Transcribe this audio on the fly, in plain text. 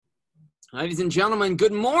Ladies and gentlemen,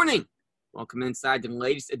 good morning. Welcome inside to the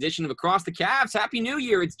latest edition of Across the Cavs. Happy New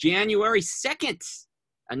Year. It's January 2nd.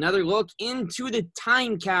 Another look into the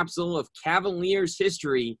time capsule of Cavaliers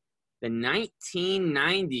history, the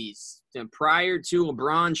 1990s. And prior to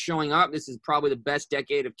LeBron showing up, this is probably the best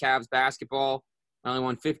decade of Cavs basketball. They only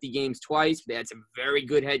won 50 games twice. They had some very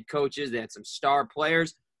good head coaches. They had some star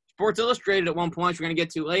players. Sports Illustrated at one point, we're going to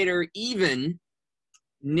get to later, even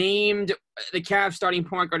named the Cavs starting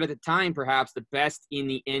point guard at the time perhaps the best in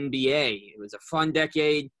the NBA. It was a fun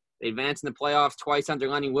decade. They advanced in the playoffs twice under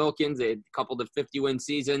Lenny Wilkins. They had a couple of 50-win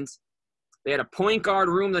seasons. They had a point guard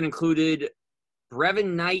room that included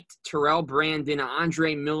Brevin Knight, Terrell Brandon,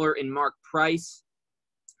 Andre Miller, and Mark Price.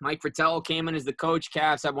 Mike Fratello came in as the coach.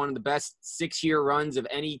 Cavs had one of the best 6-year runs of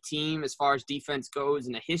any team as far as defense goes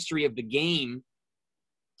in the history of the game.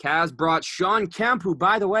 Cavs brought Shawn Kemp, who,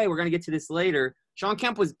 by the way, we're going to get to this later. Shawn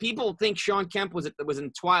Kemp people think Shawn Kemp was in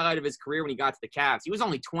the twilight of his career when he got to the Cavs. He was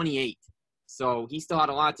only 28, so he still had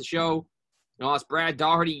a lot to show. They lost Brad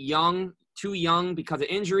Daugherty too young because of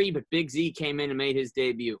injury, but Big Z came in and made his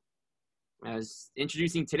debut. As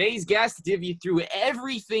introducing today's guest to give you through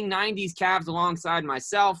everything 90s Cavs alongside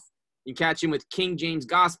myself. You can catch him with King James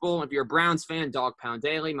Gospel. If you're a Browns fan, Dog Pound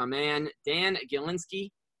Daily, my man, Dan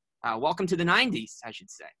Gilinski. Welcome to the 90s, I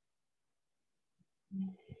should say.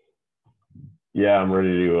 Yeah, I'm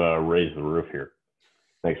ready to raise the roof here.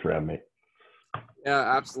 Thanks for having me.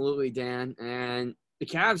 Yeah, absolutely, Dan. And the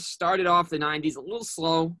Cavs started off the 90s a little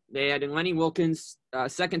slow. They had in Lenny Wilkins'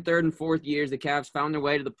 second, third, and fourth years. The Cavs found their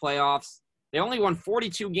way to the playoffs. They only won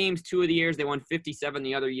 42 games 2 of the years. They won 57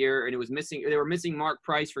 the other year, and they were missing Mark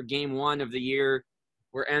Price for Game 1 of the year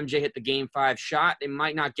where MJ hit the Game 5 shot. They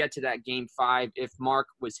might not get to that Game 5 if Mark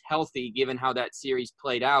was healthy, given how that series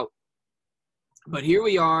played out. But here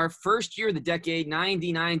we are, first year of the decade,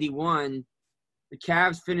 90-91. The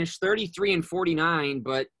Cavs finished 33-49,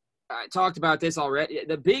 but I talked about this already.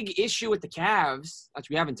 The big issue with the Cavs,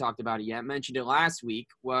 actually we haven't talked about it yet, mentioned it last week,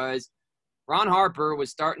 was Ron Harper was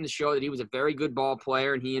starting to show that he was a very good ball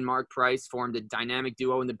player, and he and Mark Price formed a dynamic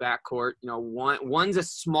duo in the backcourt. You know, one's a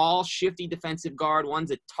small, shifty defensive guard. One's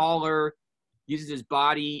a taller, uses his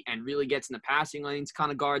body, and really gets in the passing lanes kind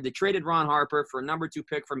of guard. They traded Ron Harper for a number 2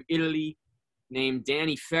 pick from Italy named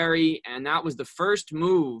Danny Ferry, and that was the first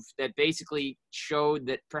move that basically showed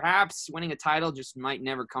that perhaps winning a title just might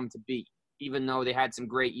never come to be, even though they had some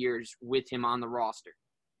great years with him on the roster.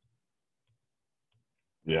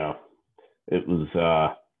 Yeah, it was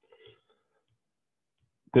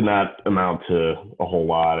did not amount to a whole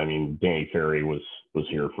lot. I mean, Danny Ferry was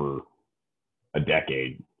here for a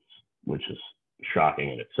decade, which is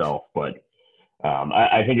shocking in itself, but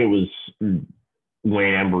I think it was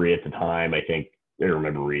Wayne Embry at the time. I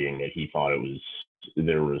remember reading that he thought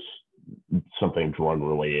there was something drug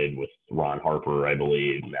related with Ron Harper, I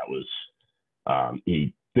believe, and that was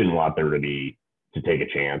he didn't want there to take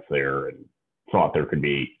a chance there, and thought there could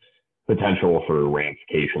be potential for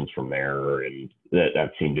ramifications from there, and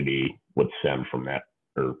that seemed to be what stemmed from that,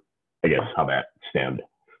 or I guess how that stemmed.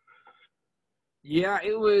 Yeah,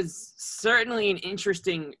 it was certainly an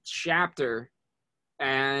interesting chapter.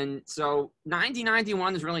 And so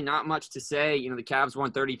 90-91 is really not much to say. You know, the Cavs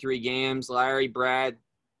won 33 games. Larry, Brad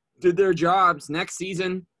did their jobs. Next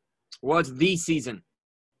season was the season.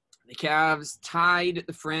 The Cavs tied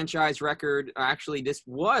the franchise record. Actually, this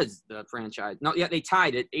was the franchise. No, yeah, they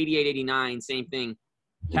tied it, 88-89, same thing.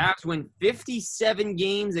 Cavs win 57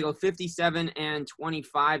 games. They go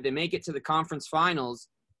 57-25. They make it to the conference finals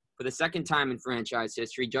for the second time in franchise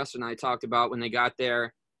history. Justin and I talked about when they got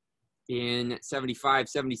there in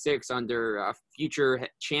 75-76 under future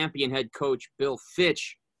champion head coach Bill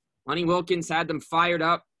Fitch. Lenny Wilkins had them fired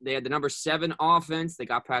up. They had the number 7 offense. They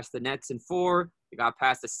got past the Nets in 4. They got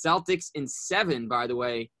past the Celtics in 7, by the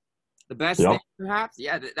way. The best thing, perhaps?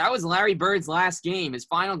 Yeah, that was Larry Bird's last game. His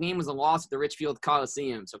final game was a loss at the Richfield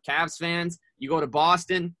Coliseum. So Cavs fans, you go to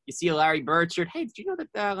Boston, you see a Larry Bird shirt. Hey, did you know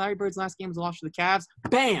that Larry Bird's last game was a loss to the Cavs?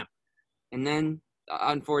 Bam! And then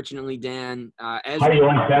unfortunately, Dan. How do you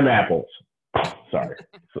like them apples? Sorry.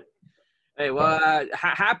 Hey, well,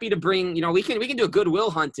 happy to bring. You know, we can do a Goodwill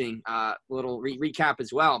Hunting little recap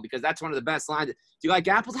as well, because that's one of the best lines. Do you like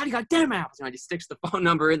apples? How do you like them apples? And I just sticks the phone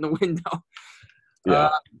number in the window. Yeah.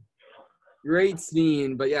 Great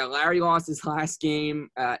scene, but yeah, Larry lost his last game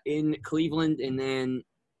in Cleveland, and then,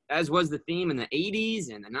 as was the theme in the 80s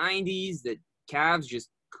and the 90s, that Cavs just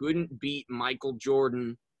couldn't beat Michael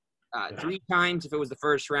Jordan. 3 times if it was the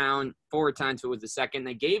first round, 4 times if it was the second.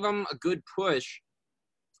 They gave him a good push,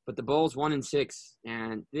 but the Bulls 1-6.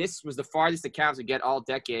 And this was the farthest the Cavs would get all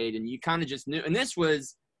decade. And you kind of just knew. And this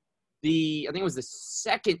was I think it was the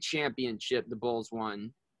second championship the Bulls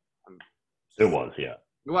won. It was, yeah.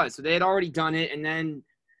 It was. So they had already done it, and then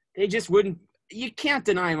they just wouldn't – you can't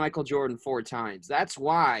deny Michael Jordan 4 times. That's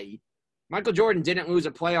why Michael Jordan didn't lose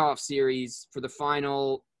a playoff series for the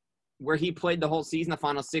final where he played the whole season, the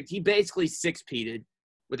final 6. He basically six-peated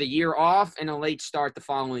with a year off and a late start the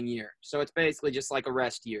following year. So it's basically just like a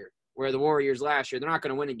rest year, where the Warriors last year, they're not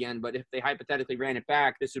going to win again, but if they hypothetically ran it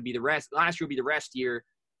back, this would be the rest. Last year would be the rest year.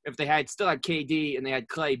 If they still had KD and they had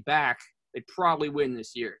Clay back, they'd probably win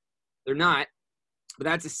this year. They're not, but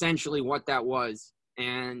that's essentially what that was.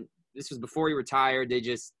 And this was before he retired. They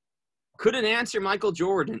just couldn't answer Michael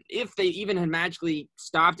Jordan. If they even had magically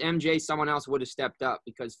stopped MJ, someone else would have stepped up,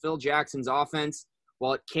 because Phil Jackson's offense,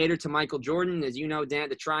 while it catered to Michael Jordan, as you know, Dan,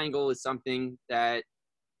 the triangle is something that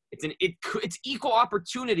it's equal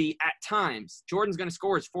opportunity at times. Jordan's going to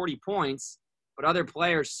score his 40 points, but other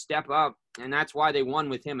players step up, and that's why they won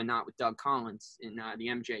with him and not with Doug Collins in the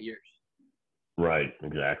MJ years. Right,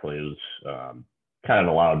 exactly. It was kind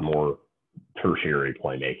of allowed more tertiary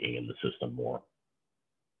playmaking in the system more.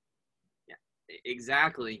 Yeah,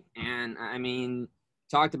 exactly. And, I mean,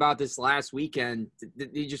 talked about this last weekend.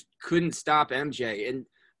 They just couldn't stop MJ. And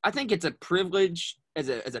I think it's a privilege as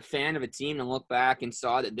a fan of a team to look back and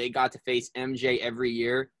saw that they got to face MJ every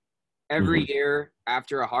year. Every year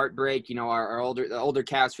after a heartbreak, you know, the older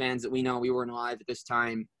Cavs fans that we know, we weren't alive at this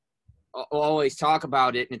time, always talk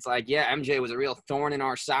about it. And it's like, yeah, MJ was a real thorn in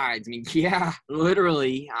our sides. I mean, yeah,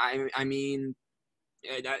 literally. I mean,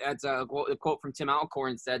 that's a quote from Tim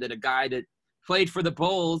Alcorn said that a guy that played for the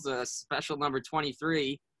Bulls, a special number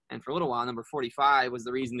 23, and for a little while, number 45, was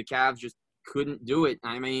the reason the Cavs just couldn't do it.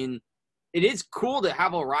 I mean, it is cool to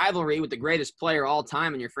have a rivalry with the greatest player all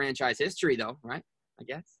time in your franchise history, though, right? I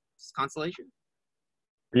guess. It's consolation.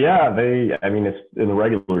 Yeah, it's in the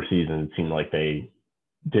regular season, it seemed like they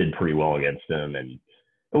did pretty well against them. And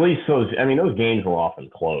at least those games were often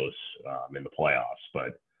close in the playoffs.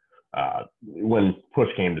 But when push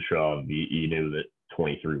came to shove, you knew that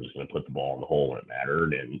 23 was going to put the ball in the hole when it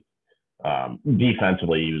mattered. And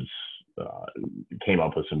defensively, he came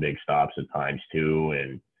up with some big stops at times too.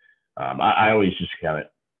 And I always just kind of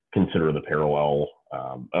consider the parallel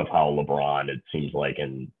of how LeBron, it seems like,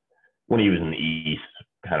 when he was in the East,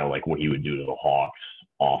 kind of like what he would do to the Hawks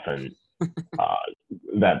often,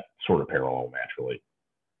 that sort of parallel naturally.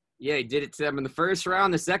 Yeah, he did it to them in the first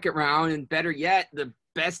round, the second round, and better yet, the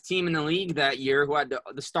best team in the league that year who had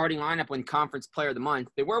the starting lineup win Conference Player of the Month.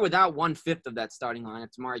 They were without 1/5 of that starting lineup.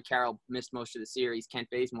 Tamari Carroll missed most of the series. Kent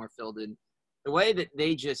Bazemore filled in. The way that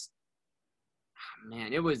they just –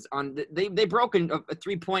 man, it was on – they broke a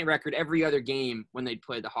three-point record every other game when they'd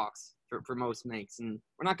play the Hawks for most makes. And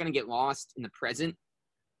we're not going to get lost in the present,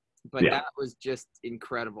 but that was just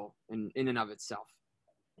incredible in and of itself.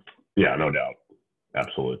 Yeah, no doubt.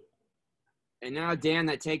 Absolutely. And now, Dan,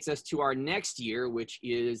 that takes us to our next year, which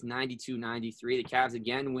is 92-93. The Cavs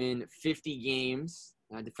again win 50 games,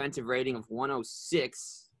 a defensive rating of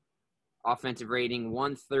 106, offensive rating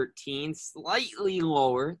 113, slightly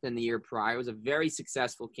lower than the year prior. It was a very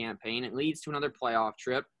successful campaign. It leads to another playoff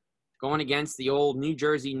trip, going against the old New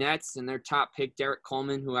Jersey Nets and their top pick, Derek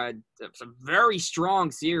Coleman, who had a very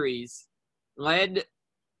strong series,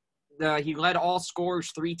 he led all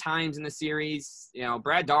scorers 3 times in the series. You know,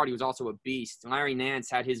 Brad Daugherty was also a beast. Larry Nance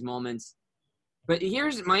had his moments. But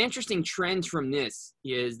here's my interesting trend from this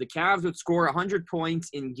is the Cavs would score 100 points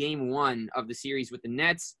in game 1 of the series with the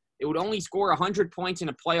Nets. It would only score 100 points in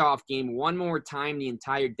a playoff game one more time the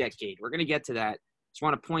entire decade. We're going to get to that. Just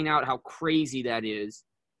want to point out how crazy that is.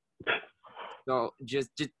 So just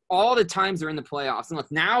all the times they're in the playoffs. And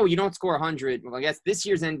look, now you don't score 100. Well, I guess this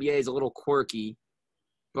year's NBA is a little quirky.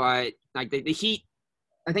 But like the Heat,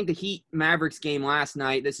 I think the Heat Mavericks game last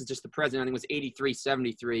night, this is just the present, I think it was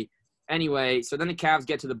 83-73. Anyway, so then the Cavs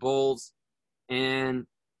get to the Bulls, and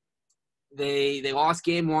they lost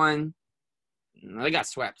game 1. They got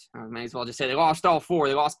swept. I may as well just say they lost all 4.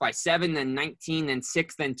 They lost by 7, then 19, then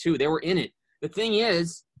 6, then 2. They were in it. The thing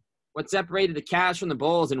is, what separated the Cavs from the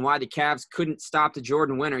Bulls and why the Cavs couldn't stop the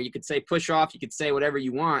Jordan winner, you could say push off, you could say whatever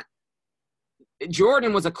you want.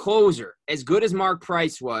 Jordan was a closer. As good as Mark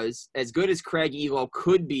Price was, as good as Craig Elo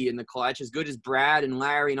could be in the clutch, as good as Brad and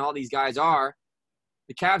Larry and all these guys are,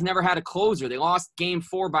 the Cavs never had a closer. They lost game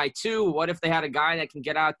 4 by 2. What if they had a guy that can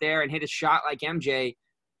get out there and hit a shot like MJ?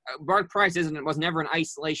 Mark Price was never an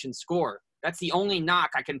isolation scorer. That's the only knock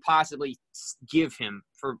I can possibly give him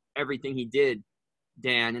for everything he did,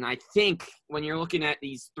 Dan. And I think when you're looking at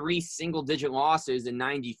these 3 single-digit losses in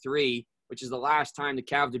 93, which is the last time the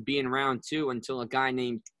Cavs would be in round 2 until a guy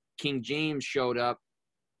named King James showed up.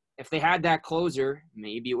 if they had that closer,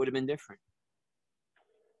 maybe it would have been different.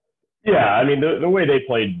 Yeah, I mean, the way they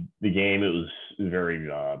played the game, it was very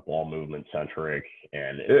ball movement centric,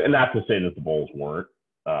 and not to say that the Bulls weren't,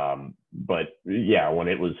 but yeah, when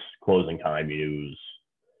it was closing time, he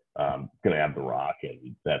was going to have the rock,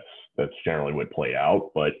 and that's generally what played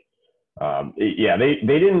out. But yeah, they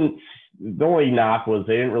didn't. The only knock was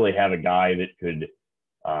they didn't really have a guy that could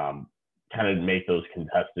kind of make those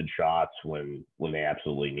contested shots when they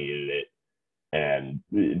absolutely needed it. And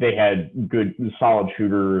they had good, solid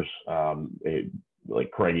shooters.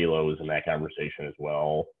 Like Craig Elo was in that conversation as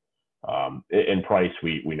well. And Price,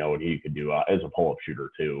 we know what he could do as a pull-up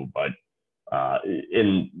shooter too. But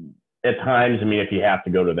at times, I mean, if you have to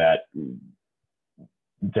go to that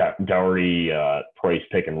Doherty Price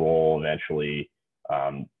pick and roll, eventually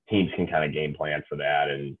teams can kind of game plan for that,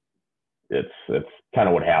 and it's kind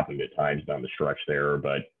of what happened at times down the stretch there.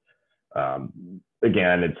 But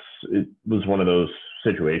again, it was one of those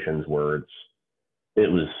situations where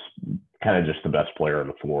it was kind of just the best player on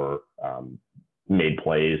the floor made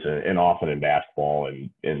plays, and often in basketball and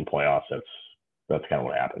in playoffs, that's kind of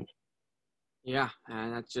what happens. Yeah,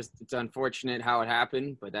 and it's unfortunate how it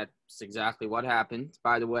happened, but that's exactly what happened.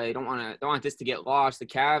 By the way, don't want this to get lost. The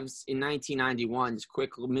Cavs in 1991, just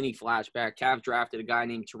quick mini flashback. Cavs drafted a guy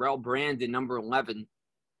named Terrell Brandon, number 11.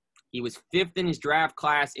 He was 5th in his draft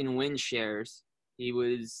class in win shares. He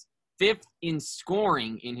was 5th in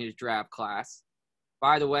scoring in his draft class.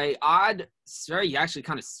 By the way,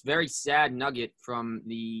 very sad nugget from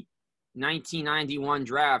the 1991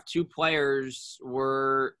 draft. 2 players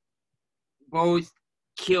were both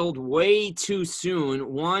killed way too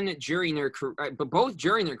soon. One during their career, but both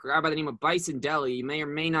during their career, by the name of Bison Dele. You may or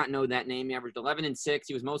may not know that name. He averaged 11 and 6.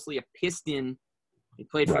 He was mostly a Piston. He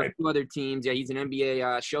played for a few other teams. Yeah, he's an NBA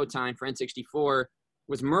Showtime for N64.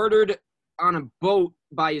 Was murdered on a boat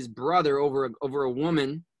by his brother over a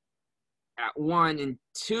woman. At 1, and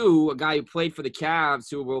 2, a guy who played for the Cavs,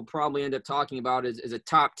 who we'll probably end up talking about as a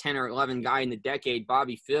top 10 or 11 guy in the decade,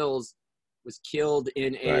 Bobby Phills, was killed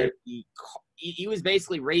in he was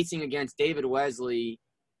basically racing against David Wesley,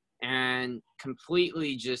 and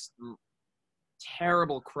completely just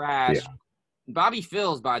terrible crash. Yeah. Bobby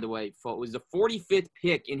Phills, by the way, was the 45th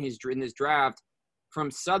pick in this draft from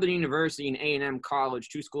Southern University and A&M College,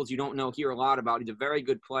 2 schools you don't hear a lot about. He's a very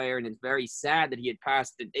good player, and it's very sad that he had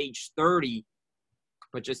passed at age 30.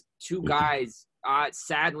 But just 2 guys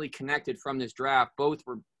sadly connected from this draft. Both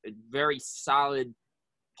were very solid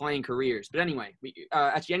playing careers. But anyway,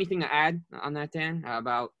 actually, anything to add on that, Dan?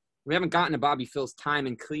 We haven't gotten to Bobby Phills' time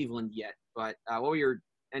in Cleveland yet, but what were your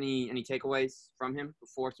any takeaways from him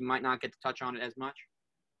before he might not get to touch on it as much?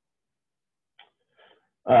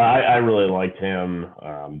 I really liked him.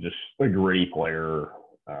 Just a gritty player,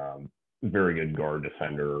 very good guard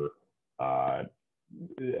defender. I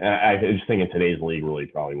just think in today's league, really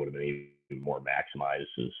probably would have been even more maximized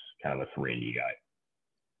as kind of a 3-and-D guy.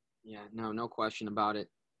 Yeah, no question about it.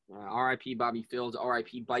 R.I.P. Bobby Phills,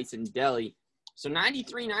 R.I.P. Bison Dele. So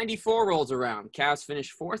 93-94 rolls around. Cavs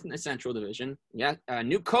finished 4th in the Central Division. Yeah,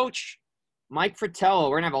 new coach, Mike Fratello.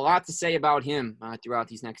 We're going to have a lot to say about him throughout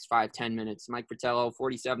these next 5-10 minutes. Mike Fratello,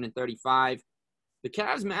 47 and 35. The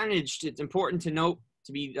Cavs managed, it's important to note,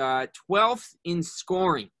 to be 12th in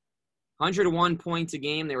scoring. 101 points a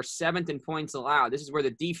game. They were 7th in points allowed. This is where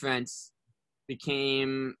the defense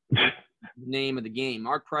became the name of the game.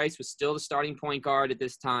 Mark Price was still the starting point guard at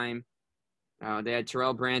this time. They had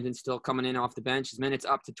Terrell Brandon still coming in off the bench. His minutes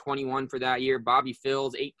up to 21 for that year. Bobby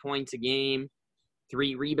Phills, 8 points a game.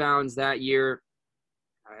 3 rebounds that year.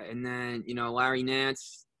 And then, Larry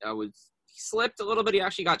Nance slipped a little bit. He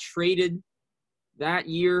actually got traded that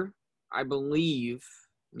year, I believe,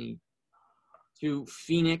 to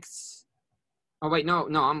Phoenix. Oh, wait, nope,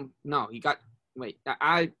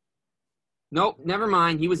 never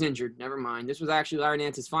mind. He was injured. Never mind. This was actually Larry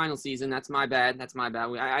Nance's final season. That's my bad.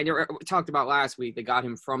 I talked about last week. They got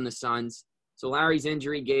him from the Suns. So Larry's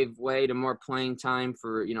injury gave way to more playing time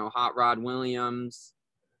for, Hot Rod Williams.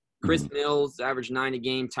 Chris Mills averaged 9 a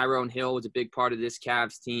game. Tyrone Hill was a big part of this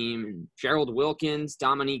Cavs team. And Gerald Wilkins,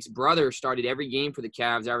 Dominique's brother, started every game for the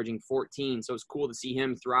Cavs, averaging 14. So it's cool to see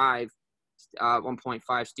him thrive.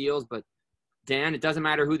 1.5 steals. But, Dan, it doesn't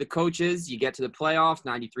matter who the coach is. You get to the playoffs,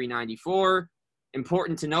 93-94.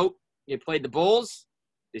 Important to note, you played the Bulls.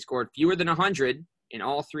 They scored fewer than 100 in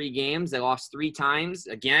all 3 games. They lost 3 times.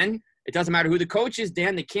 Again, it doesn't matter who the coach is,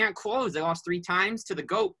 Dan. They can't close. They lost 3 times to the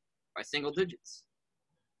GOAT by single digits.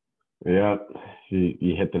 Yeah,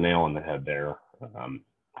 you hit the nail on the head there.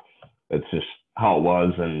 That's just how it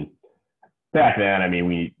was. And back then,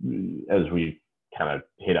 we as we kind of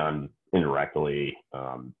hit on indirectly,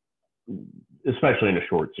 especially in a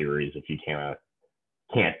short series, if you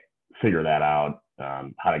can't figure that out,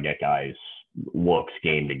 how to get guys looks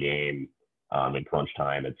game to game in crunch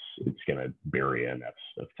time, it's going to bury you, and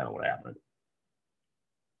that's kind of what happened.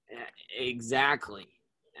 Exactly.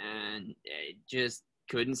 And it just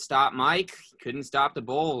couldn't stop Mike, couldn't stop the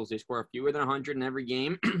Bulls. They score fewer than 100 in every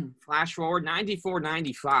game. Flash forward,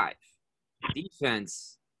 94-95.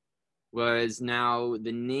 Defense was now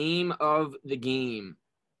the name of the game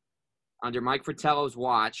under Mike Fratello's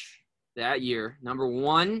watch that year. Number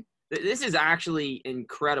one, this is actually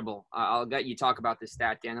incredible. I'll let you talk about this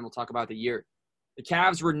stat, Dan, and we'll talk about the year. The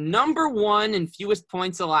Cavs were number one in fewest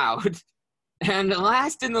points allowed and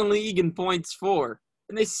last in the league in points for,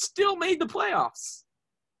 and they still made the playoffs.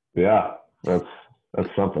 Yeah, that's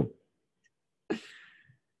something.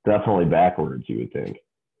 Definitely backwards, you would think.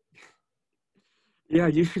 Yeah,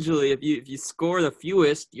 usually if you score the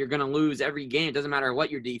fewest, you're going to lose every game. It doesn't matter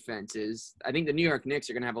what your defense is. I think the New York Knicks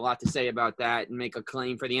are going to have a lot to say about that and make a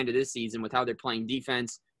claim for the end of this season with how they're playing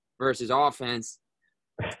defense versus offense.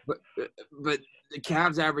 But the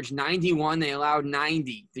Cavs averaged 91. They allowed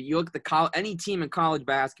 90. You look at any team in college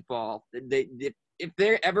basketball, if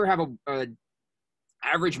they ever have a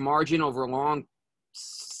average margin over a long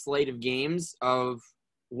slate of games of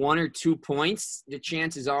 1 or 2 points, the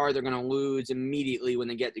chances are they're going to lose immediately when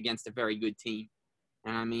they get against a very good team.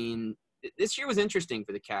 And, I mean, this year was interesting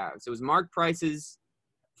for the Cavs. It was Mark Price's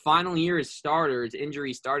final year as starter. His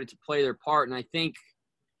injuries started to play their part, and I think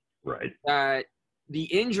that the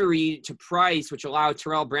injury to Price, which allowed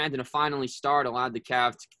Terrell Brandon to finally start, allowed the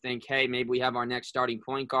Cavs to think, hey, maybe we have our next starting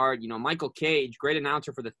point guard. You know, Michael Cage, great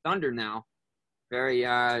announcer for the Thunder now, very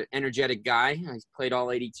energetic guy. He's played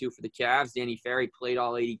all 82 for the Cavs. Danny Ferry played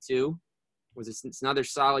all 82. It's another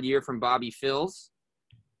solid year from Bobby Phills.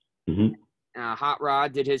 Mm-hmm. Hot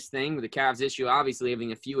Rod did his thing with the Cavs issue, obviously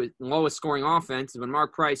having a few lowest scoring offenses. When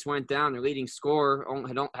Mark Price went down, their leading scorer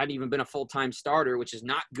hadn't even been a full-time starter, which is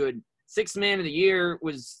not good. Sixth man of the year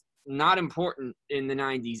was not important in the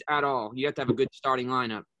 90s at all. You have to have a good starting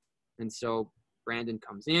lineup. And so Brandon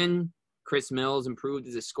comes in. Chris Mills improved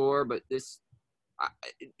as a scorer, but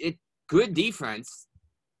good defense,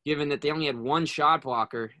 given that they only had one shot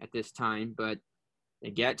blocker at this time. But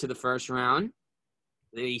they get to the first round.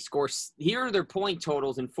 They score – here are their point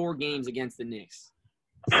totals in 4 games against the Knicks.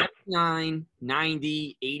 79,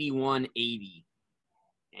 90, 81, 80.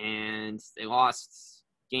 And they lost –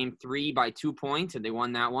 Game 3 by 2 points, and they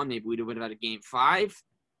won that one. Maybe we would have had a Game 5.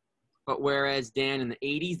 But whereas, Dan, in the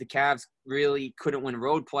 80s, the Cavs really couldn't win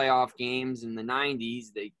road playoff games. In the 90s,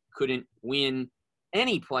 they couldn't win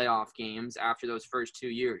any playoff games after those first 2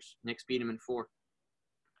 years. Knicks beat them in 4.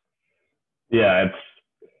 Yeah,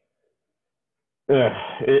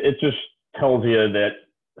 it just tells you that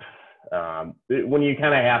when you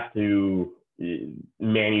kind of have to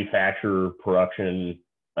manufacture production,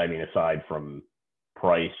 I mean, aside from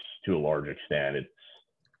Price to a large extent, it's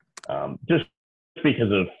just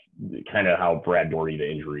because of kind of how Brad Daugherty, the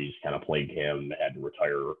injuries kind of plagued him, had to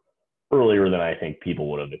retire earlier than I think people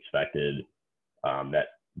would have expected. That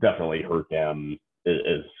definitely hurt them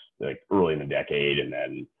as like early in the decade. And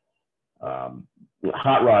then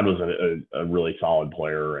Hot Rod was a really solid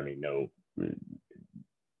player. I mean,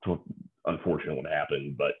 unfortunate what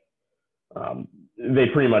happened, but they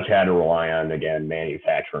pretty much had to rely on, again,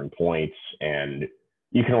 manufacturing points. And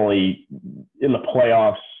you can only, in the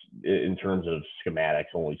playoffs, in terms of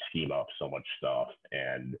schematics, only scheme up so much stuff.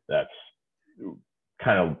 And that's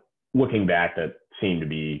kind of, looking back, that seemed to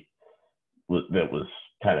be, that was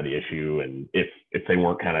kind of the issue. And if they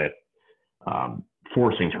weren't kind of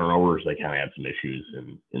forcing turnovers, they kind of had some issues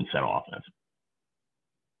in set offense.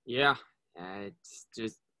 Yeah, it's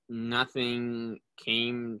just nothing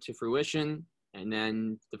came to fruition. And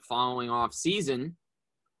then the following off season,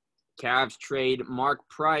 Cavs trade Mark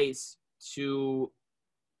Price to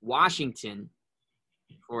Washington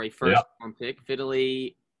for a first-round pick.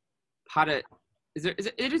 Vitaly Potapenko? Does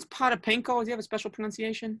he have a special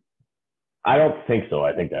pronunciation? I don't think so.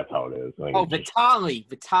 I think that's how it is.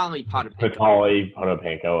 Vitaly Potapenko. Vitaly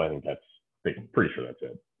Potapenko. I think pretty sure that's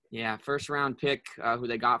it. Yeah, first-round pick who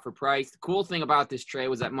they got for Price. The cool thing about this trade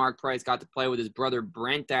was that Mark Price got to play with his brother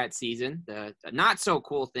Brent that season. The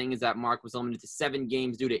not-so-cool thing is that Mark was limited to 7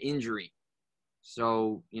 games due to injury.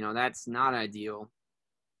 So, that's not ideal.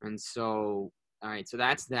 And so, all right, so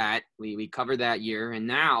that's that. We covered that year. And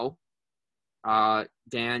now,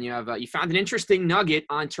 Dan, you found an interesting nugget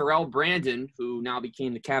on Terrell Brandon, who now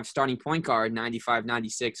became the Cavs starting point guard,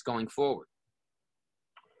 95-96 going forward.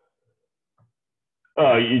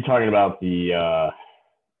 Oh, you talking about the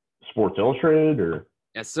Sports Illustrated, or?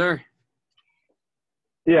 Yes, sir.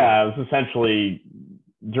 Yeah, it was essentially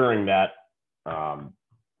during that, I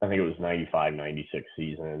think it was 95, 96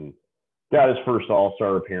 season, got his first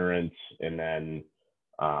All-Star appearance, and then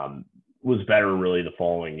was better really the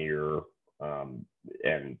following year.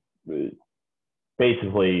 And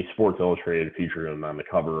basically, Sports Illustrated featured him on the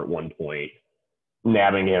cover at one point,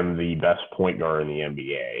 nabbing him the best point guard in the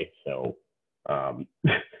NBA. So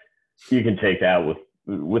you can take that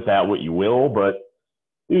with that what you will, but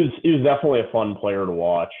he was definitely a fun player to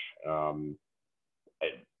watch.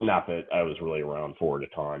 Not that I was really around for it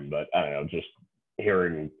a ton, but I don't know, just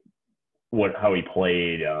hearing how he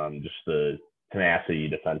played, just the tenacity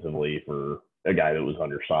defensively for a guy that was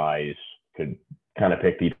undersized, could kind of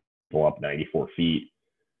pick people up 94 feet,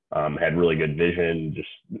 had really good vision,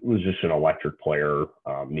 was just an electric player,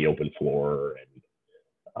 the open floor.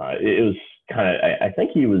 And it was kind of, I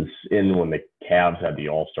think he was in when the Cavs had the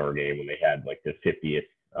All-Star game, when they had like the 50th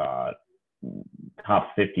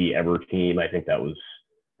top 50 ever team. I think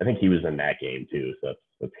he was in that game too. So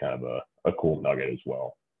that's kind of a cool nugget as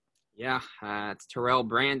well. Yeah, it's Terrell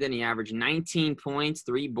Brandon. He averaged 19 points,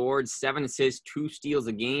 3 boards, 7 assists, 2 steals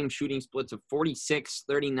a game, shooting splits of 46,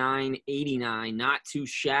 39, 89. Not too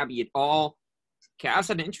shabby at all. Cavs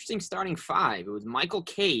had an interesting starting 5. It was Michael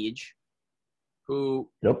Cage, who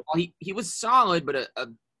well, he was solid, but a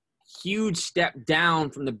huge step down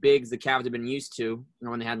from the bigs the Cavs have been used to.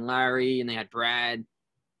 When they had Larry and they had Brad.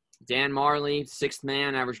 Dan Marley, 6th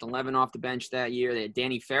man, averaged 11 off the bench that year. They had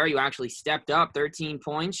Danny Ferry, who actually stepped up, 13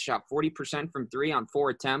 points, shot 40% from 3 on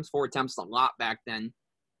 4 attempts. 4 attempts a lot back then.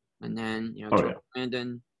 And then,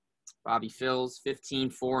 Brandon, Bobby Phils,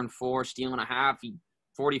 15, 4 and 4, stealing a half. He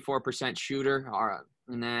 44% shooter.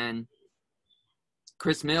 And then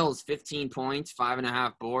Chris Mills, 15 points,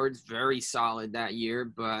 5.5 boards. Very solid that year,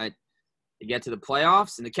 but they get to the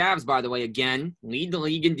playoffs. And the Cavs, by the way, again, lead the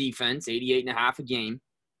league in defense, 88.5 a game.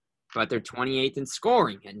 But they're 28th in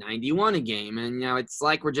scoring at 91 a game. And, it's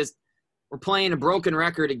like we're playing a broken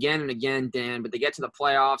record again and again, Dan. But they get to the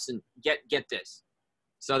playoffs and get this.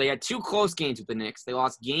 So they had 2 close games with the Knicks. They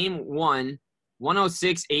lost game 1,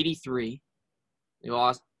 106-83. They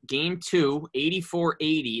lost game 2,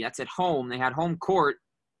 84-80. That's at home. They had home court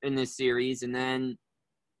in this series. And then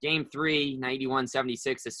game 3,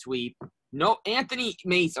 91-76, a sweep. No, Anthony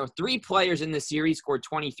Mace, 3 players in this series scored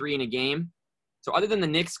 23 in a game. So other than the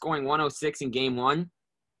Knicks scoring 106 in game 1,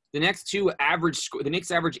 the next 2 the Knicks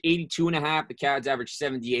averaged 82.5, the Cavs averaged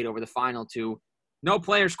 78 over the final 2. No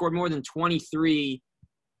player scored more than 23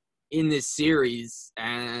 in this series,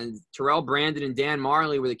 and Terrell Brandon and Dan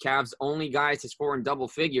Marley were the Cavs' only guys to score in double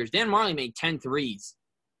figures. Dan Marley made 10 threes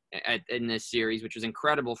in this series, which was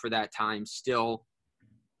incredible for that time still.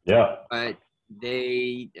 Yeah. But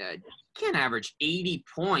they can't average 80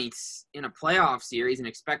 points in a playoff series and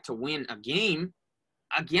expect to win a game.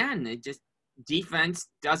 Again, defense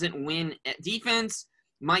doesn't win. Defense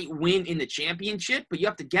might win in the championship, but you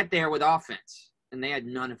have to get there with offense, and they had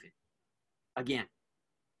none of it. Again.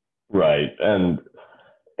 Right, and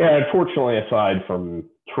unfortunately, aside from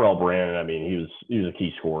Terrell Brandon, I mean, he was a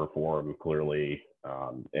key scorer for him clearly,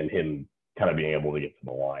 and him kind of being able to get to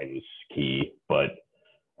the line was key, but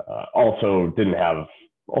also didn't have a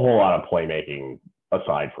whole lot of playmaking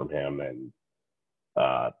aside from him. And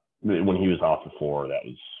when he was off the floor,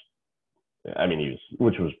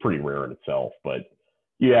 which was pretty rare in itself, but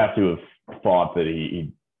you have to have thought that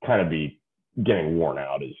he'd kind of be getting worn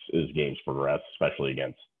out as games progress, especially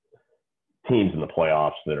against teams in the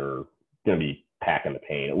playoffs that are going to be packing the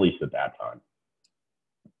paint, at least at that time.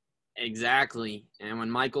 Exactly. And when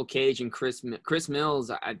Michael Cage and Chris Mills,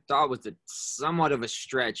 I thought was somewhat of a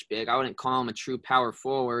stretch big. I wouldn't call him a true power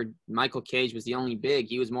forward. Michael Cage was the only big.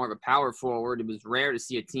 He was more of a power forward. It was rare to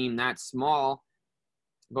see a team that small.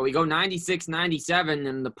 But we go 96-97,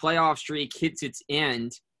 and the playoff streak hits its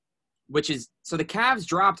end, so the Cavs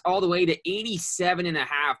dropped all the way to 87.5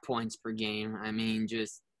 points per game. I mean,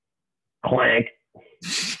 just clank.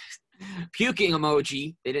 Puking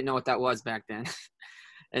emoji. They didn't know what that was back then.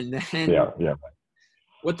 And then yeah.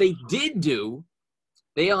 What they did do,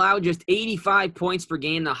 they allowed just 85 points per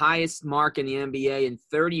game, the highest mark in the NBA in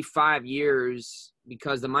 35 years,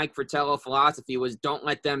 because the Mike Fratello philosophy was don't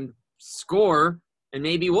let them score, and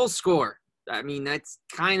maybe we'll score. I mean, that's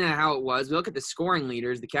kind of how it was. We look at the scoring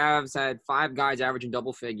leaders. The Cavs had 5 guys averaging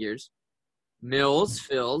double figures. Mills,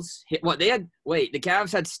 Phils. The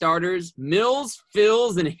Cavs had starters, Mills,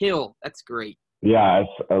 Phils, and Hill. That's great. Yeah,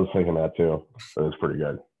 I was thinking that too. That was pretty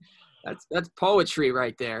good. That's poetry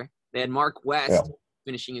right there. They had Mark West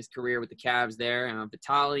finishing his career with the Cavs there.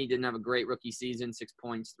 Vitale didn't have a great rookie season, 6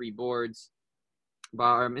 points, 3 boards. It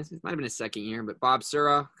might have been his second year, but Bob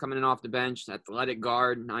Sura coming in off the bench, athletic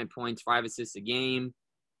guard, 9 points, 5 assists a game.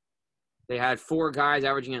 They had 4 guys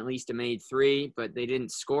averaging at least a made 3, but they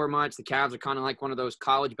didn't score much. The Cavs are kind of like one of those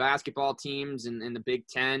college basketball teams in the Big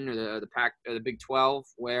Ten or the Big 12,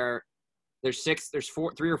 where there's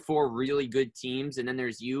 3 or 4 really good teams, and then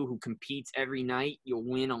there's you who competes every night. You'll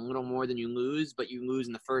win a little more than you lose, but you lose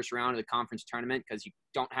in the first round of the conference tournament because you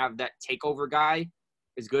don't have that takeover guy.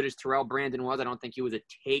 As good as Terrell Brandon was, I don't think he was a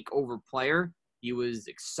takeover player. He was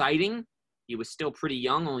exciting. He was still pretty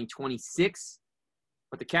young, only 26.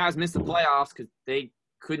 But the Cavs missed the playoffs because they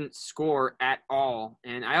couldn't score at all.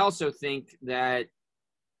 And I also think that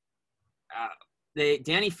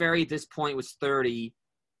Danny Ferry at this point was 30.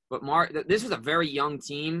 But this was a very young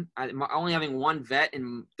team. Only having one vet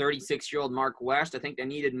and 36-year-old Mark West, I think they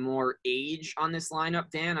needed more age on this lineup,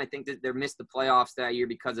 Dan. I think that they missed the playoffs that year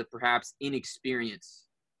because of perhaps inexperience.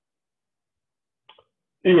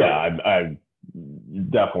 Yeah, I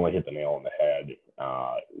definitely hit the nail on the head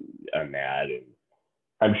on that. And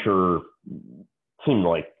I'm sure it seemed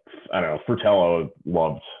like, I don't know, Fratello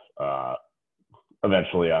loved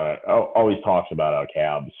eventually always talks about how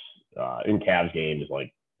Cavs in Cavs games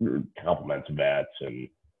like compliments vets and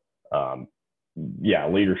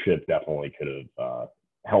leadership definitely could have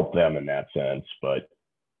helped them in that sense, but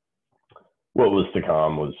what was to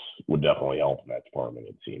come would definitely help in that department,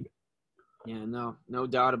 it seemed. Yeah, no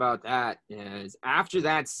doubt about that. As after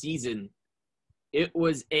that season, it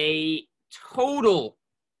was a total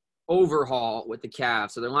overhaul with the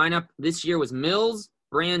Cavs. So their lineup this year was Mills,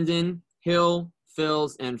 Brandon, Hill,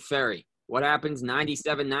 Phils, and Ferry. What happens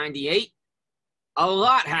 97-98? A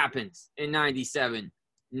lot happens in 97-98.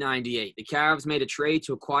 The Cavs made a trade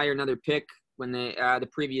to acquire another pick when they the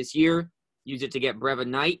previous year, used it to get Brevin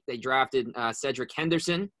Knight. They drafted Cedric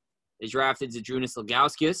Henderson. They drafted Zydrunas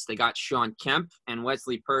Ilgauskas. They got Sean Kemp and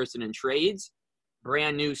Wesley Person in trades.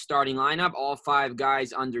 Brand new starting lineup, all 5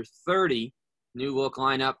 guys under 30. New look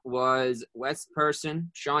lineup was Wes Person,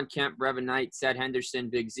 Sean Kemp, Brevin Knight, Seth Henderson,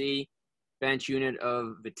 Big Z. Bench unit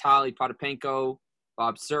of Vitaly Potapenko,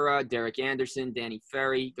 Bob Sura, Derek Anderson, Danny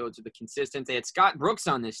Ferry. Those are the consistents. They had Scott Brooks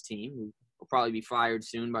on this team, who will probably be fired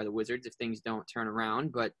soon by the Wizards if things don't turn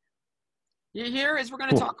around. But here is we're going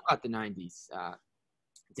to talk about the 90s.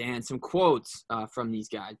 Dan, some quotes from these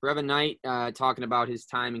guys. Brevin Knight talking about his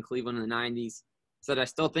time in Cleveland in the 90s. Said, I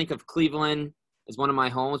still think of Cleveland as one of my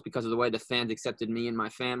homes because of the way the fans accepted me and my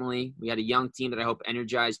family. We had a young team that I hope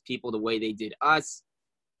energized people the way they did us.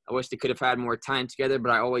 I wish they could have had more time together,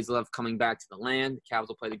 but I always love coming back to the land. The Cavs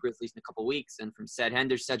will play the Grizzlies in a couple weeks. And from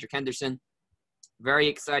Cedric Henderson, very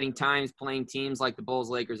exciting times playing teams like the Bulls,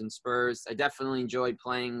 Lakers, and Spurs. I definitely enjoyed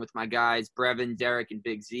playing with my guys, Brevin, Derek, and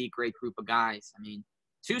Big Z. Great group of guys. I mean,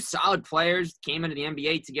 2 solid players came into the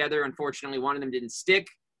NBA together. Unfortunately, one of them didn't stick.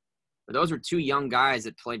 But those were 2 young guys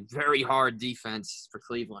that played very hard defense for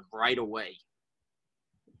Cleveland right away.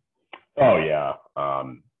 Oh, yeah.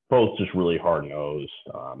 Both just really hard-nosed.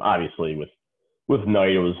 Obviously, with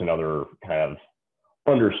Knight, it was another kind of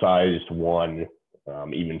undersized one,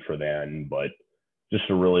 even for then, but just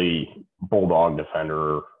a really bulldog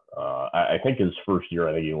defender. I think his first year,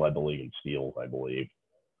 I think he led the league in steals, I believe.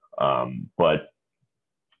 But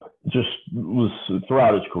just was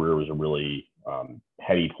throughout his career was a really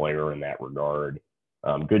heady player in that regard.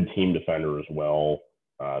 Good team defender as well,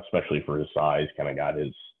 especially for his size. Kind of got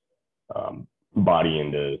his body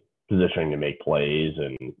into positioning to make plays,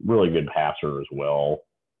 and really good passer as well.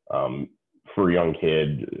 For a young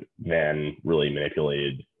kid, Van really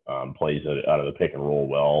manipulated plays out of the pick and roll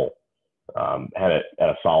well. Had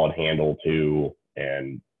a solid handle too,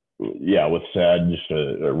 and yeah, with said, just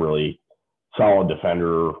a really solid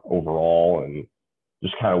defender overall, and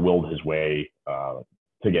just kind of willed his way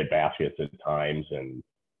to get baskets at times. And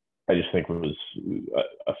I just think it was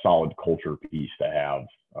a solid culture piece to have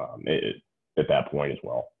at that point as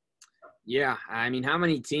well. Yeah, I mean, how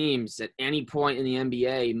many teams at any point in the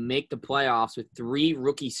NBA make the playoffs with 3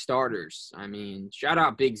 rookie starters? I mean, shout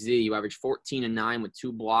out Big Z, who averaged 14 and 9 with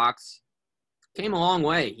 2 blocks. Came a long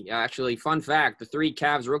way. Actually, fun fact, the 3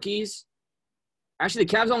 Cavs rookies, actually,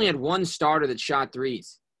 the Cavs only had 1 starter that shot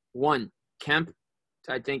threes. 1. Kemp,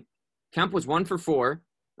 I think. Kemp was 1 for 4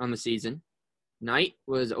 on the season. Knight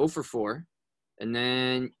was 0 for 4. And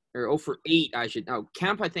then, or 0 for 8,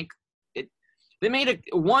 Kemp, I think, they made a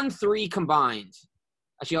 1-3 combined.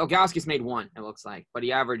 Actually, Ilgauskas made 1, it looks like, but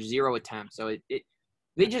he averaged 0 attempts. So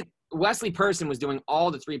Wesley Person was doing all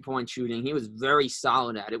the 3-point shooting. He was very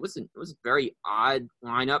solid at it. It was a very odd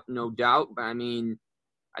lineup, no doubt. But I mean,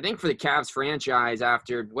 I think for the Cavs franchise,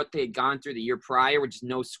 after what they had gone through the year prior, with just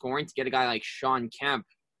no scoring, to get a guy like Sean Kemp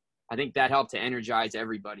I think that helped to energize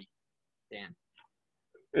everybody, Dan.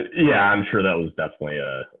 Yeah, I'm sure that was definitely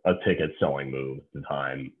a ticket selling move at the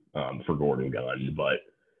time for Gordon Gunn. But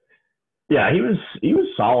yeah, he was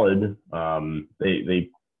solid. They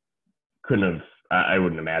couldn't have, I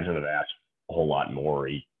wouldn't imagine, have asked a whole lot more.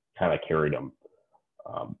 He kind of carried them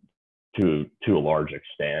to a large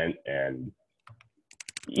extent, and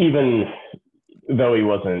even though he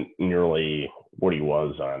wasn't nearly what he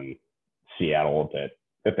was on Seattle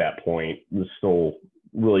at that point, was still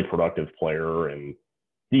really productive player, and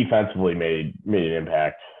defensively made an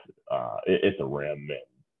impact at the rim.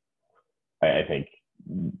 And I think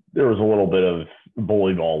there was a little bit of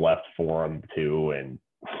bully ball left for him too, and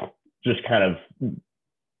just kind of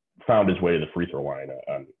found his way to the free throw line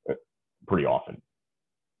pretty often.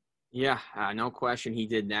 Yeah, no question he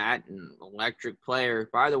did that. An electric player.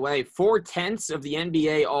 By the way, 4/10 of the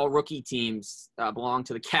NBA all-rookie teams belonged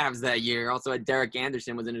to the Cavs that year. Also had Derek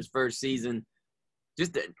Anderson was in his first season.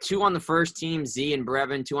 Just 2 on the first team, Z and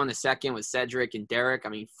Brevin. 2 on the second with Cedric and Derek. I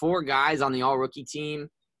mean, 4 guys on the all-rookie team.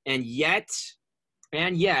 And yet,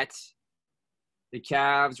 the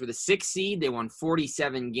Cavs were the 6th seed. They won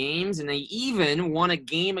 47 games, and they even won a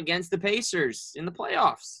game against the Pacers in the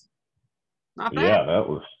playoffs. Not bad. Yeah,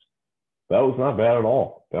 that was not bad at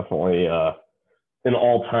all. Definitely an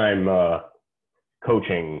all-time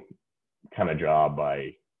coaching kind of job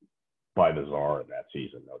by the Czar in that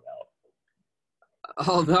season, no doubt.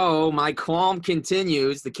 Although my qualm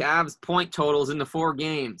continues, the Cavs' point totals in the 4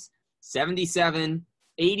 games, 77,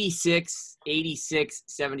 86, 86,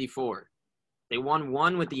 74. They won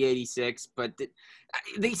 1 with the 86, but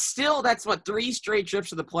they still, that's 3 straight trips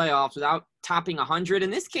to the playoffs without topping 100. In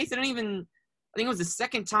this case, they didn't even, I think it was the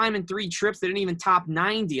second time in 3 trips they didn't even top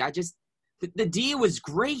 90. The D was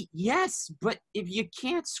great, yes, but if you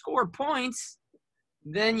can't score points,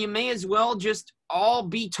 then you may as well just all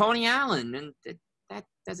be Tony Allen, and that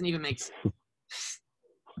doesn't even make sense.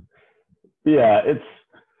 Yeah, it's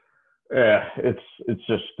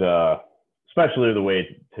just especially the way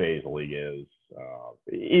today's league is.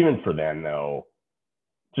 Even for them, though,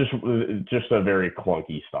 just a very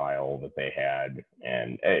clunky style that they had,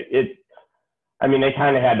 and I mean, they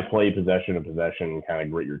kind of had to play possession to possession, kind of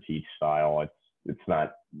grit your teeth style. It's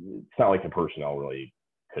not like the personnel really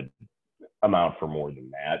could amount for more than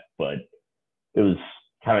that, but it was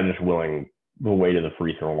kind of just willing the way to the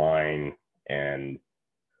free throw line and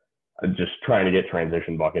just trying to get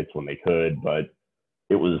transition buckets when they could. But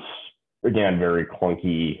it was, again, very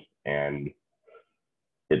clunky, and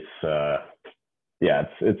it's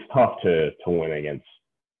tough to win against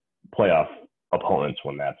playoff opponents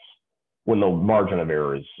when the margin of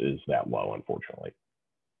error is that low, unfortunately.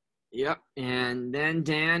 Yep. And then,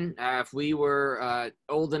 Dan, if we were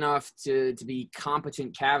old enough to be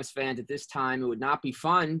competent Cavs fans at this time, it would not be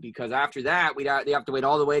fun, because after that, they have to wait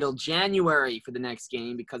all the way till January for the next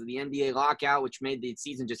game because of the NBA lockout, which made the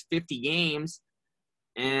season just 50 games.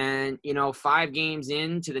 And, 5 games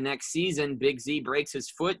into the next season, Big Z breaks his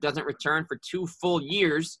foot, doesn't return for 2 full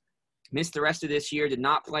years, missed the rest of this year, did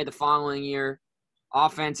not play the following year.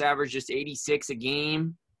 Offense averaged just 86 a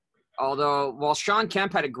game. Although, while Sean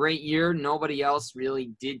Kemp had a great year, nobody else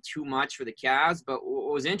really did too much for the Cavs. But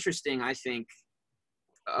what was interesting, I think,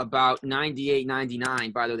 about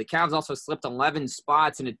 98-99, by the way, the Cavs also slipped 11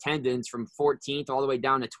 spots in attendance from 14th all the way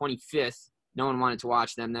down to 25th. No one wanted to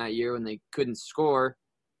watch them that year when they couldn't score.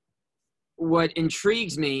 What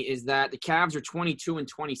intrigues me is that the Cavs are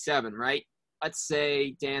 22-27, right? Let's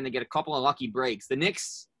say, Dan, they get a couple of lucky breaks. The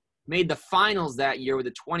Knicks made the finals that year with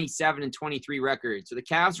a 27-23 record. So the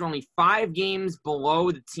Cavs are only 5 games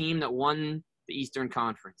below the team that won the Eastern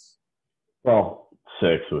Conference. Well,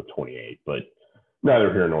 6 with 28, but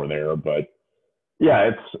neither here nor there. But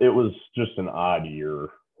yeah, it was just an odd year,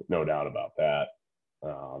 no doubt about that.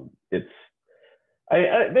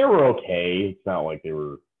 They were okay. It's not like they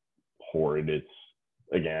were horrid. It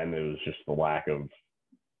was just the lack of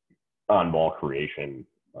on-ball creation.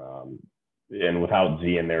 And without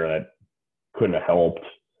Z in there, that couldn't have helped.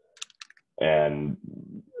 And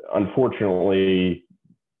unfortunately,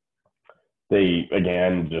 they,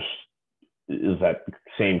 again, just is that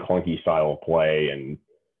same clunky style of play. And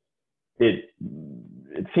it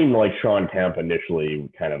seemed like Sean Kemp initially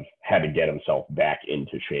kind of had to get himself back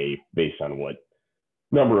into shape based on what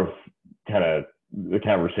number of kind of the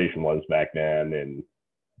conversation was back then. And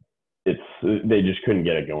they just couldn't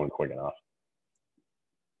get it going quick enough.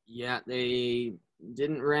 Yeah, they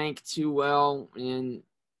didn't rank too well in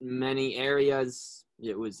many areas.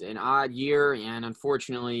 It was an odd year, and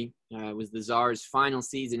unfortunately, it was the Czar's final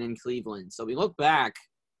season in Cleveland. So we look back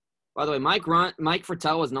By the way, Mike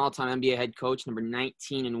Fratello was an all-time NBA head coach, number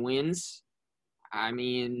 19 in wins. I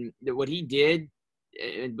mean, what he did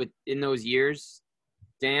in those years,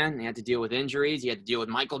 Dan, he had to deal with injuries. He had to deal with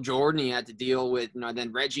Michael Jordan. He had to deal with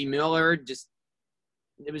then Reggie Miller. Just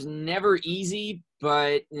it was never easy,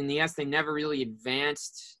 but in the end, they never really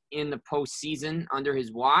advanced in the postseason under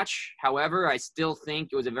his watch. However, I still think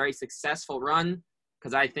it was a very successful run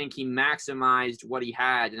because I think he maximized what he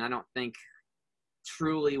had, and I don't think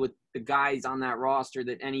truly with the guys on that roster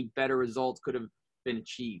that any better results could have been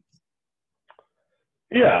achieved.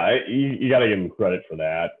 Yeah, you got to give him credit for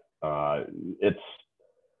that. It's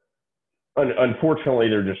unfortunately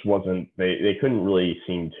there just wasn't they couldn't really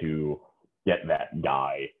seem to get that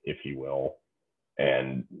guy, if you will,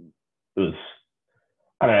 and it was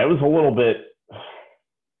I don't know. It was a little bit.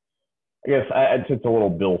 I guess I'd say it's a little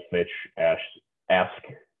Bill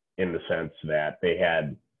Fitch-esque in the sense that they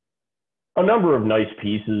had a number of nice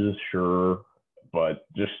pieces, sure, but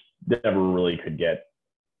just never really could get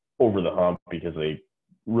over the hump because they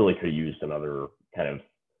really could have used another kind of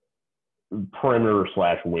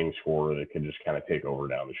perimeter/wing scorer that could just kind of take over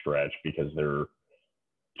down the stretch because they're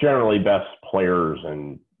generally best players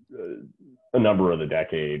and a number of the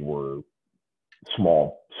decade were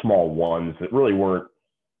small ones that really weren't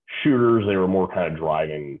shooters. They were more kind of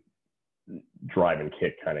driving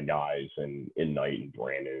kick kind of guys in Knight and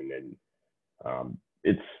Brandon. And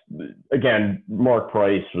it's, again, Mark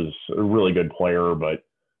Price was a really good player, but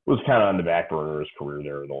was kind of on the back burner of his career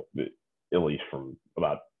there, at least from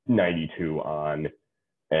about 92 on.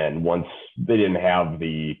 And once they didn't have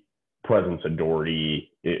the presence of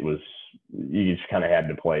Doherty, you just kind of had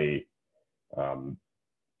to play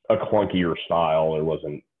a clunkier style. It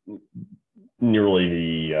wasn't nearly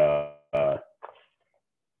the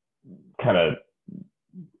kind of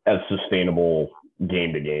as sustainable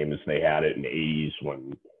game to game as they had it in the 80s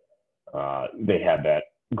when they had that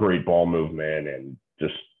great ball movement, and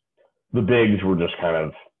just the bigs were just kind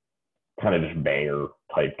of just banger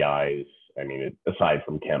type guys. I mean, aside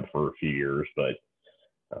from Kemp for a few years, but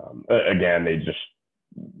again,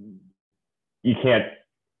 you can't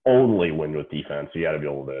only win with defense. You got to be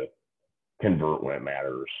able to convert when it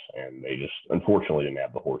matters, and they just unfortunately didn't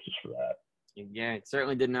have the horses for that. Yeah, it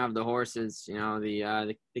certainly didn't have the horses.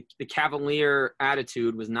 The Cavalier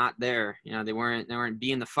attitude was not there. They weren't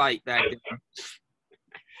being the fight back then.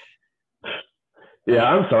 Yeah,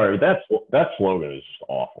 I'm sorry. That slogan is just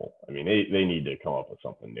awful. I mean, they need to come up with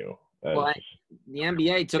something new. Well, the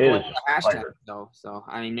NBA took away the hashtag, though. So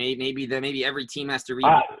I mean, maybe every team has to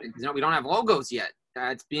read because we don't have logos yet.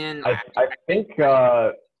 It's been. I think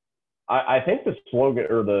I think the slogan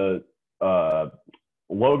or the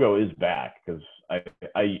logo is back because I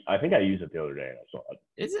think I used it the other day and I saw it.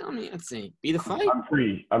 Is it? Let's see. Be the fight.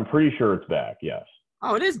 I'm pretty sure it's back. Yes.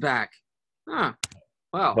 Oh, it is back. Huh.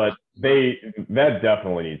 Well. But that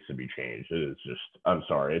definitely needs to be changed. It is just. I'm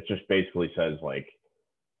sorry. It just basically says like,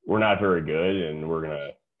 we're not very good and we're gonna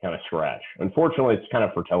kind of scratch. Unfortunately, it's kind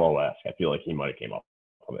of Fratello-esque. I feel like he might have came up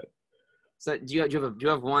with it. So do you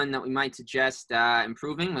have one that we might suggest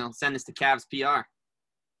improving? We'll send this to Cavs PR.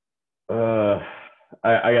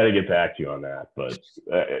 I got to get back to you on that, but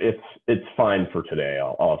it's fine for today.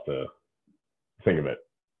 I'll have to think of it,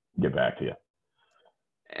 get back to you.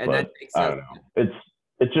 And but, that makes sense. I don't know.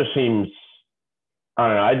 It just seems, I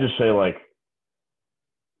don't know. I just say like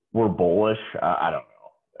we're bullish. I don't know.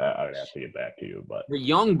 I would have to get back to you, but we're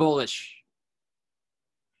young bullish.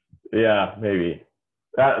 Yeah, maybe.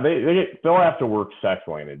 They'll have to work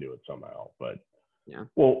Sexline to do it somehow, but yeah,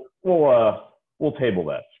 we'll table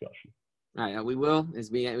that discussion. All right, we will, as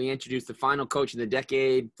we introduce the final coach of the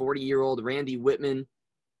decade, 40-year-old Randy Whitman.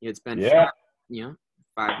 He had spent 5 years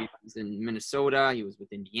in Minnesota. He was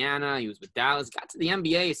with Indiana. He was with Dallas. Got to the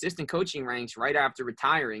NBA assistant coaching ranks right after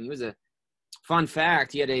retiring. He was a fun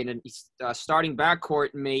fact. He had a starting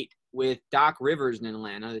backcourt mate with Doc Rivers in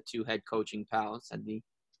Atlanta. The two head coaching pals had the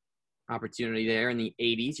opportunity there in the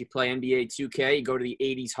 80s. You play NBA 2K, you go to the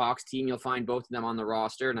 80s Hawks team, you'll find both of them on the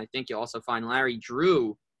roster. And I think you'll also find Larry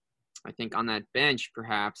Drew, I think, on that bench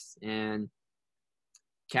perhaps. And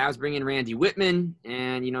Cavs bring in Randy Whitman.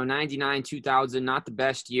 And, 99, 2000, not the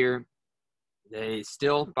best year. They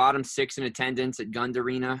still bottom 6 in attendance at Gund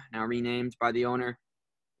Arena, now renamed by the owner.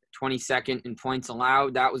 22nd in points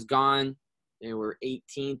allowed. That was gone. They were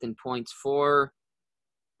 18th in points for.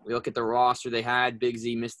 We look at the roster they had. Big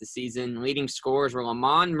Z missed the season. Leading scorers were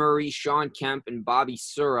Lamont Murray, Sean Kemp, and Bobby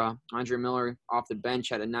Sura. Andre Miller off the bench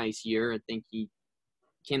had a nice year. I think he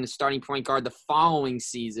became the starting point guard the following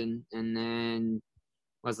season. And then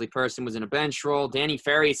Wesley Person was in a bench role. Danny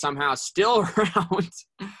Ferry somehow still around.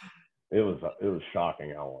 It was shocking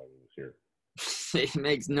how long he was year. It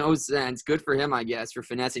makes no sense. Good for him, I guess, for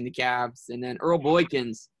finessing the Cavs. And then Earl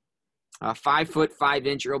Boykins,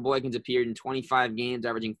 5'5" Earl Boykins appeared in 25 games,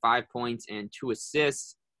 averaging 5 points and 2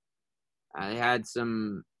 assists. They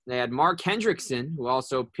had Mark Hendrickson, who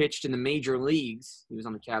also pitched in the major leagues. He was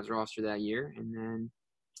on the Cavs roster that year. And then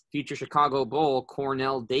future Chicago Bull,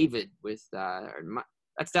 Cornell David, with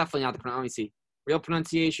that's definitely not the pronunciation. Let me see. Real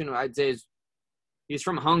pronunciation, I'd say, is he's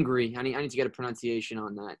from Hungary. I need to get a pronunciation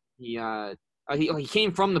on that. He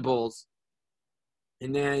came from the Bulls,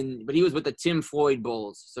 but he was with the Tim Floyd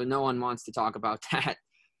Bulls, so no one wants to talk about that.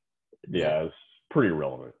 Yeah, it's pretty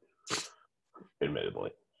irrelevant,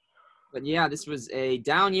 admittedly. But yeah, this was a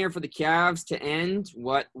down year for the Cavs to end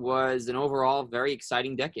what was an overall very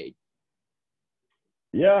exciting decade.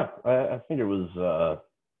 Yeah, I think it was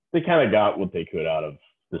they kind of got what they could out of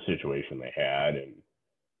the situation they had, and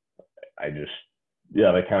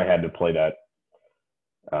they kind of had to play that,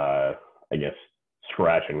 I guess,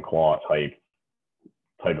 scratch and claw type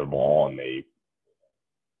of ball, and they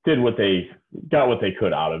got what they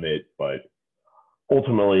could out of it. But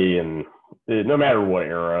ultimately, and no matter what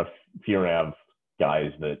era, if you don't have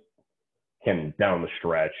guys that can down the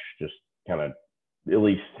stretch just kind of at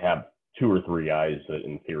least have 2 or 3 guys that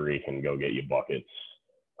in theory can go get you buckets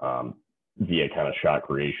via kind of shot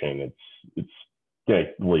creation, it's going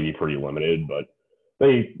to leave you pretty limited. But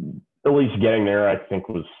they, at least getting there, I think,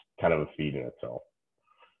 was kind of a feat in itself.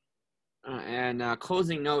 And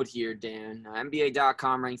closing note here, Dan.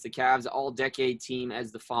 NBA.com ranks the Cavs all-decade team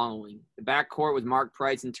as the following. The backcourt was Mark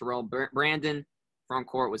Price and Terrell Brandon. Front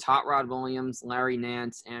court was Hot Rod Williams, Larry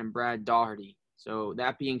Nance, and Brad Daugherty. So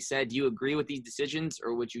that being said, do you agree with these decisions,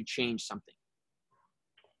 or would you change something?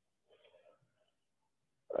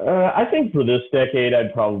 I think for this decade,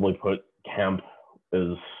 I'd probably put Kemp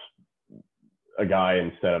as a guy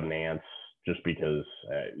instead of Nance, just because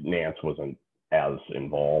Nance wasn't as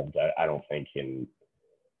involved. I don't think in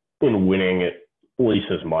winning at least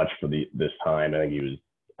as much for this time. I think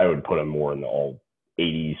I would put him more in the all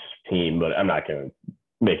 80s team, but I'm not going to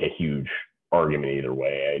make a huge argument either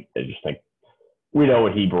way. I just think we know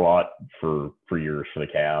what he brought for years for the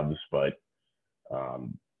Cavs, but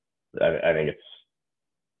I think it's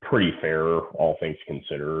pretty fair, all things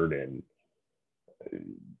considered. And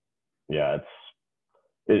yeah,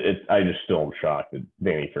 I just still am shocked that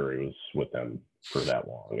Danny Ferry was with them for that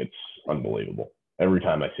long. It's unbelievable every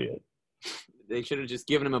time I see it. They should have just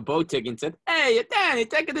given him a boat ticket and said, "Hey, Danny,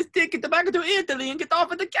 take this ticket back to Italy and get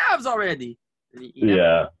off of the Cavs already." He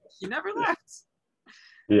never left.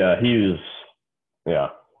 Yeah,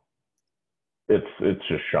 it's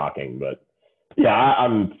just shocking. But yeah,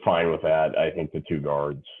 I'm fine with that. I think the 2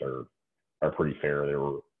 guards are pretty fair. They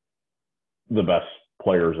were the best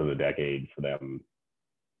players of the decade for them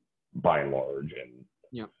by and large, and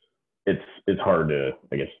yeah, it's hard to,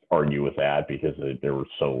 I guess, argue with that because there were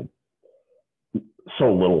so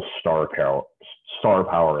little star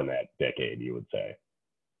power in that decade, you would say.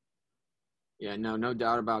 Yeah, no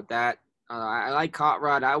doubt about that. I like Hot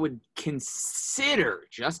Rod. I would consider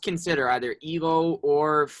either Elo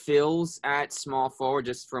or Phils at small forward,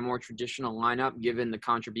 just for a more traditional lineup, given the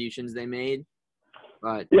contributions they made.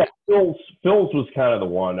 But yeah, Phils was kind of the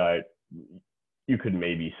one you could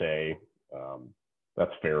maybe say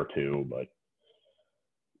that's fair too, but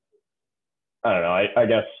I don't know. I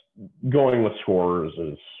guess going with scorers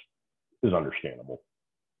is understandable.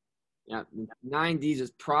 Yeah, 90s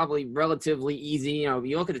is probably relatively easy. You know, if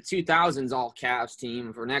you look at the 2000s all Cavs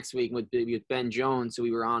team for next week with Ben Jones, who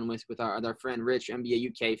we were on with our friend Rich, NBA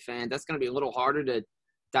UK fan, that's going to be a little harder to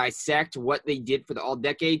dissect what they did for the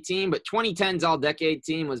all-decade team. But 2010's all-decade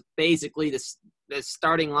team was basically the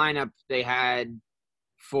starting lineup they had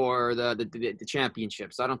for the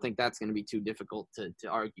championship. So I don't think that's going to be too difficult to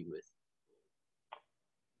argue with.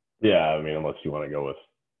 Yeah, I mean, unless you want to go with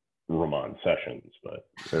Ramon Sessions, but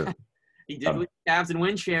he did with Cavs and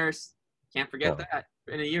win shares. Can't forget that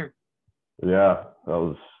in a year. Yeah,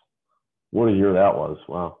 what a year that was.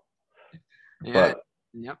 Wow. Yeah. But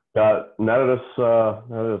yep. None of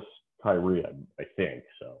this Kyrie, I think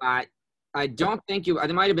so. I don't think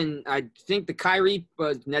it might have been. I think the Kyrie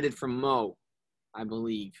was netted from Mo, I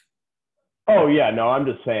believe. Oh yeah, no, I'm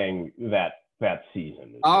just saying that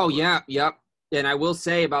season. Oh yeah, yep. And I will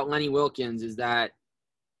say about Lenny Wilkens is that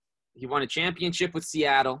he won a championship with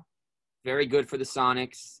Seattle, very good for the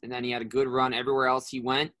Sonics, and then he had a good run everywhere else he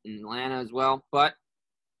went, in Atlanta as well. But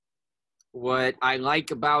what I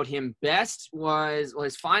like about him best was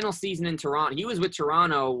his final season in Toronto. He was with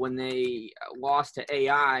Toronto when they lost to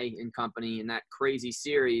AI and company in that crazy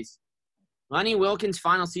series. Lenny Wilkens'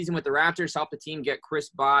 final season with the Raptors helped the team get Chris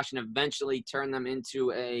Bosh and eventually turn them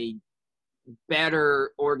into a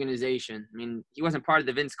better organization. I mean, he wasn't part of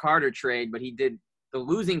the Vince Carter trade, but he did. The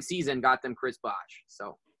losing season got them Chris Bosh.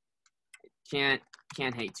 So can't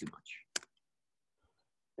hate too much.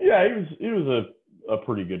 Yeah, he was a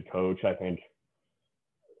pretty good coach, I think,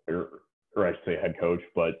 or I should say head coach,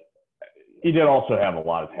 but he did also have a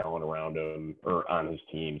lot of talent around him or on his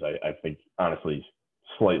teams. I think, honestly,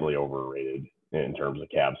 slightly overrated in terms of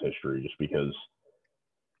Cavs history, just because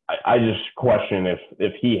I just question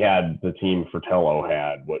if he had the team Fratello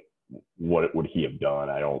had, what would he have done?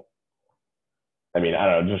 I don't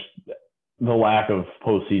know, just the lack of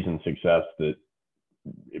postseason success that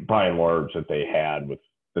by and large that they had with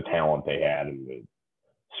the talent they had and the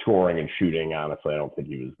scoring and shooting. Honestly, I don't think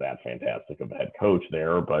he was that fantastic of a head coach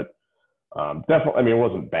there, but definitely, I mean, it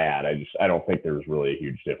wasn't bad. I don't think there was really a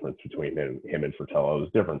huge difference between him and Fratello. It was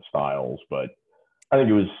different styles, but I think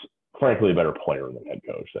he was frankly a better player than head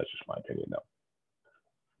coach. That's just my opinion, though.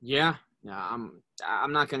 Yeah,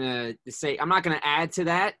 I'm not gonna add to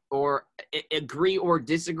that or agree or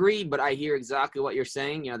disagree, but I hear exactly what you're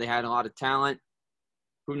saying. You know, they had a lot of talent.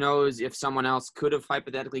 Who knows if someone else could have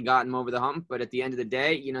hypothetically gotten him over the hump, but at the end of the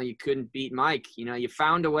day, you know, you couldn't beat Mike. You know, you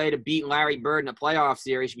found a way to beat Larry Bird in a playoff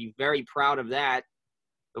series. You should be very proud of that.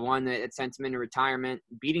 The one that sent him into retirement.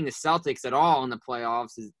 Beating the Celtics at all in the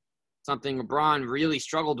playoffs is something LeBron really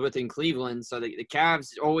struggled with in Cleveland. So the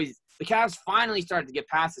Cavs finally started to get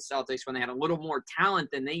past the Celtics when they had a little more talent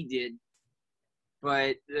than they did.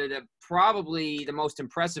 But probably the most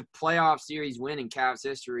impressive playoff series win in Cavs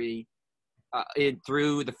history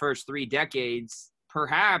through the first 3 decades,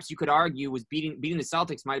 perhaps you could argue was beating the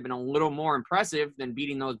Celtics might have been a little more impressive than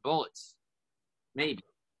beating those Bullets. Maybe.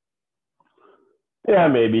 Yeah,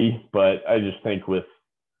 maybe, but I just think with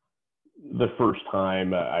the first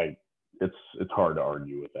time, it's hard to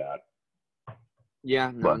argue with that.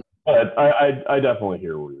 Yeah, no. But I definitely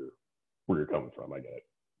hear where you're coming from. I get it.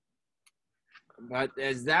 But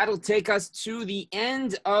as that'll take us to the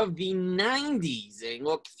end of the 90s, a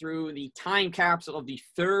look through the time capsule of the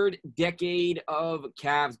 3rd decade of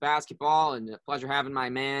Cavs basketball, and a pleasure having my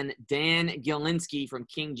man Dan Gilinski from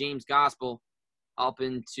King James Gospel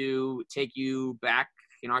helping to take you back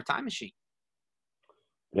in our time machine.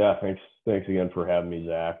 Yeah, thanks again for having me,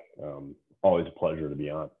 Zach. Always a pleasure to be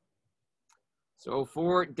on. So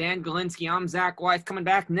for Dan Gilinski, I'm Zach Wyeth, coming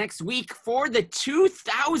back next week for the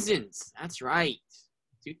 2000s. That's right,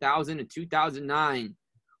 2000 and 2009.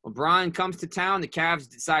 LeBron comes to town. The Cavs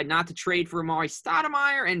decide not to trade for Amar'e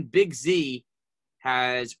Stoudemire, and Big Z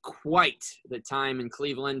has quite the time in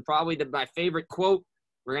Cleveland. Probably my favorite quote.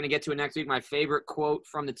 We're going to get to it next week. My favorite quote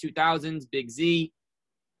from the 2000s, Big Z.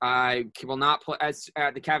 I will not play.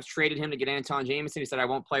 The Cavs traded him to get Antawn Jamison. He said, "I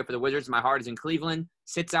won't play for the Wizards. My heart is in Cleveland."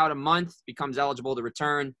 Sits out a month, becomes eligible to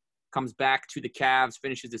return, comes back to the Cavs,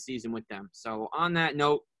 finishes the season with them. So on that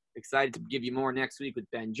note, excited to give you more next week with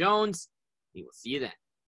Ben Jones. We will see you then.